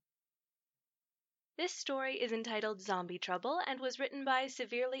This story is entitled Zombie Trouble and was written by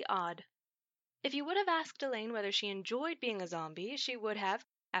Severely Odd. If you would have asked Elaine whether she enjoyed being a zombie, she would have,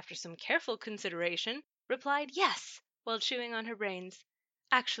 after some careful consideration, replied yes, while chewing on her brains.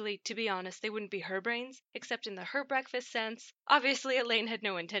 Actually, to be honest, they wouldn't be her brains, except in the her breakfast sense. Obviously, Elaine had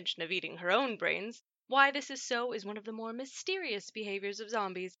no intention of eating her own brains. Why this is so is one of the more mysterious behaviors of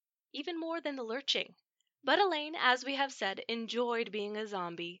zombies, even more than the lurching. But Elaine, as we have said, enjoyed being a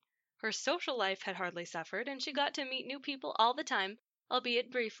zombie. Her social life had hardly suffered, and she got to meet new people all the time,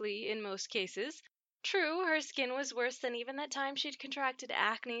 albeit briefly in most cases. True, her skin was worse than even that time she'd contracted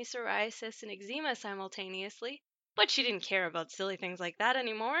acne, psoriasis, and eczema simultaneously. But she didn't care about silly things like that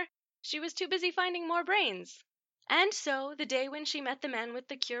anymore. She was too busy finding more brains. And so, the day when she met the man with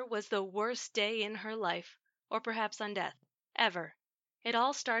the cure was the worst day in her life, or perhaps on death, ever. It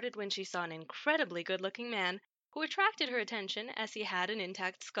all started when she saw an incredibly good-looking man who attracted her attention as he had an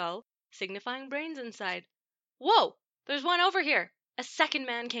intact skull, signifying brains inside. "Whoa! There's one over here!" A second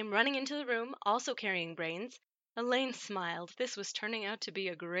man came running into the room, also carrying brains. Elaine smiled. This was turning out to be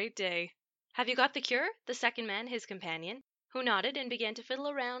a great day. "Have you got the cure?" The second man, his companion, who nodded and began to fiddle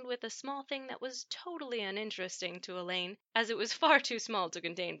around with a small thing that was totally uninteresting to Elaine, as it was far too small to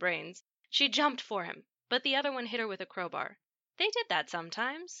contain brains. She jumped for him, but the other one hit her with a crowbar. They did that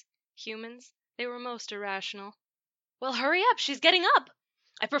sometimes. Humans, they were most irrational. "Well, hurry up! She's getting up!"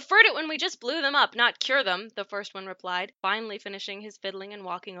 "I preferred it when we just blew them up, not cure them," the first one replied, finally finishing his fiddling and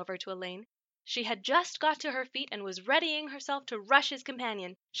walking over to Elaine. She had just got to her feet and was readying herself to rush his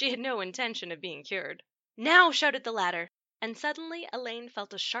companion. She had no intention of being cured. "Now!" shouted the latter. And suddenly Elaine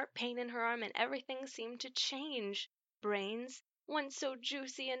felt a sharp pain in her arm and everything seemed to change. Brains, once so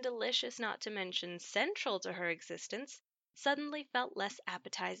juicy and delicious, not to mention central to her existence, suddenly felt less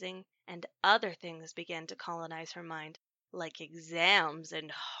appetizing, and other things began to colonize her mind, like exams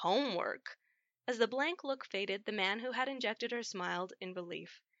and homework. As the blank look faded, the man who had injected her smiled in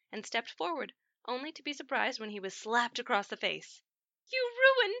relief and stepped forward, only to be surprised when he was slapped across the face. "You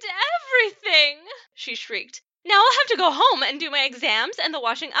ruined everything!" she shrieked. "Now I'll have to go home and do my exams and the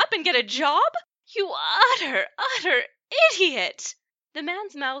washing up and get a job? You utter idiot!" The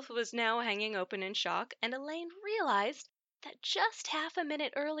man's mouth was now hanging open in shock, and Elaine realized that just half a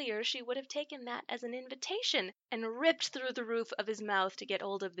minute earlier she would have taken that as an invitation and ripped through the roof of his mouth to get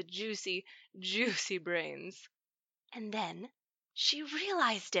hold of the juicy, juicy brains. And then she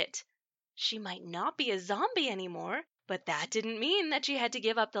realized it. She might not be a zombie anymore, but that didn't mean that she had to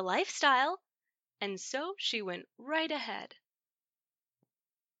give up the lifestyle. And so she went right ahead.